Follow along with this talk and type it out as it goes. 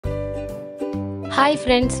Hi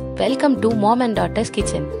friends, welcome to Mom and Daughter's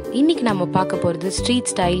Kitchen. இன்னைக்கு நம்ம பார்க்க போறது ஸ்ட்ரீட்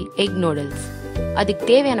ஸ்டைல் எக் நூடுல்ஸ். அதுக்கு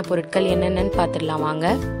தேவையான பொருட்கள் என்னென்னன்னு பார்த்துடலாம்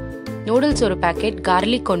வாங்க. நூடுல்ஸ் ஒரு பாக்கெட்,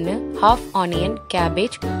 garlic ஒன்று, half onion,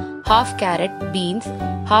 cabbage, half carrot, beans,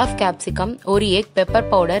 half capsicum, ஒரு egg, pepper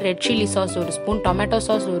powder, red chilli sauce ஒரு ஸ்பூன், டொமேட்டோ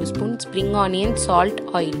சாஸ் ஒரு spoon, spring onion, salt,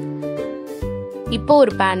 oil. இப்போ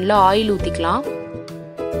ஒரு பேன்ல ஆயில் ஊற்றிக்கலாம்.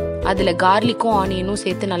 அதில் கார்லிக்கும் ஆனியனும்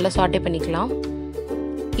சேர்த்து நல்லா சாட்டே பண்ணிக்கலாம்.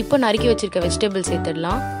 இப்போ நறுக்கி வச்சிருக்க வெஜிடபிள்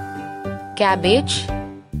சேர்த்துடலாம். Cabbage,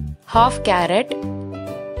 half carrot,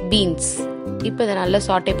 beans. இப்போ இதை நல்லா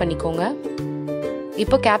சாட்டே பண்ணிக்கோங்க.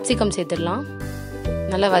 இப்போ கேப்சிகம் சேர்த்துடலாம்.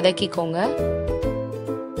 நல்லா வதக்கிக்கோங்க.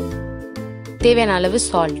 தேவையான அளவு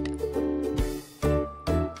சால்ட்.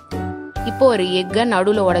 இப்போ ஒரு எக்கை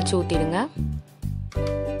நடுவில் உடைச்சு ஊற்றிடுங்க.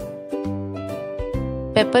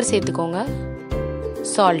 பெப்பர் சேர்த்துக்கோங்க.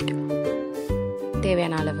 சால்ட்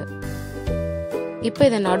தேவையான அளவு. இப்போ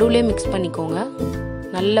இதை நடுவுலே மிக்ஸ் பண்ணிக்கோங்க.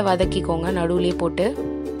 நல்லா வதக்கிக்கோங்க நடுவுலே போட்டு.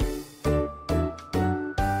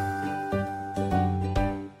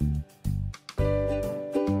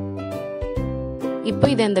 இப்போ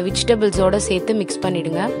இதை இந்த வெஜிடபிள்ஸோட சேர்த்து மிக்ஸ்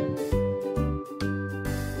பண்ணிடுங்க.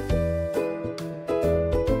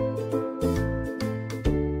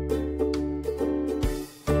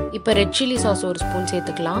 இப்போ ரெட் சில்லி சாஸ் ஒரு ஸ்பூன்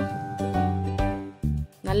சேர்த்துக்கலாம்.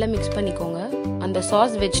 நல்லா மிக்ஸ் பண்ணிக்கோங்க. அந்த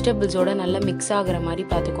சாஸ் வெஜிடபிள்ஸோட நல்லா மிக்ஸ் ஆகுற மாதிரி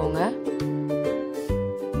பார்த்துக்கோங்க.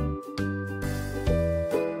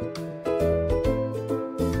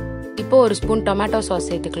 இப்போ ஒரு ஸ்பூன் டொமேட்டோ சாஸ்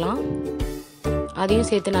சேர்த்துக்கலாம். அதையும்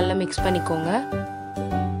சேர்த்து நல்லா மிக்ஸ் பண்ணிக்கோங்க.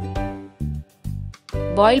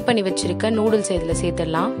 பாயில் பண்ணி வச்சிருக்க நூடுல்ஸ் இதில்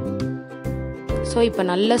சேர்த்துடலாம். ஸோ இப்போ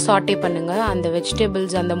நல்லா சாட்டே பண்ணுங்க. அந்த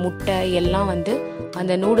வெஜிடபிள்ஸ், அந்த முட்டை எல்லாம் வந்து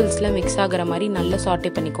அந்த நூடுல்ஸில் மிக்ஸ் ஆகுற மாதிரி நல்லா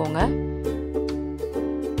சாட்டே பண்ணிக்கோங்க.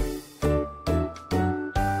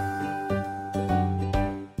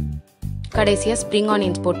 கடைசியாக ஸ்ப்ரிங்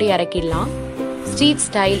ஆனியன்ஸ் போட்டு இறக்கிடலாம். Street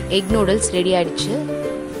style egg noodles ready ஆயிடுச்சு.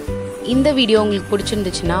 இந்த வீடியோ உங்களுக்கு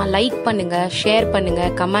பிடிச்சிருந்துச்சுன்னா லைக் பண்ணுங்க, ஷேர் பண்ணுங்க,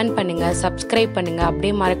 கமெண்ட் பண்ணுங்க, சப்ஸ்கிரைப் பண்ணுங்க.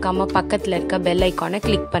 அப்படியே மறக்காம பக்கத்தில் இருக்க பெல் ஐக்கானை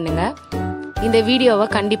கிளிக் பண்ணுங்க. இந்த வீடியோவை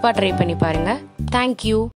கண்டிப்பாக ட்ரை பண்ணி பாருங்க. தேங்க்யூ.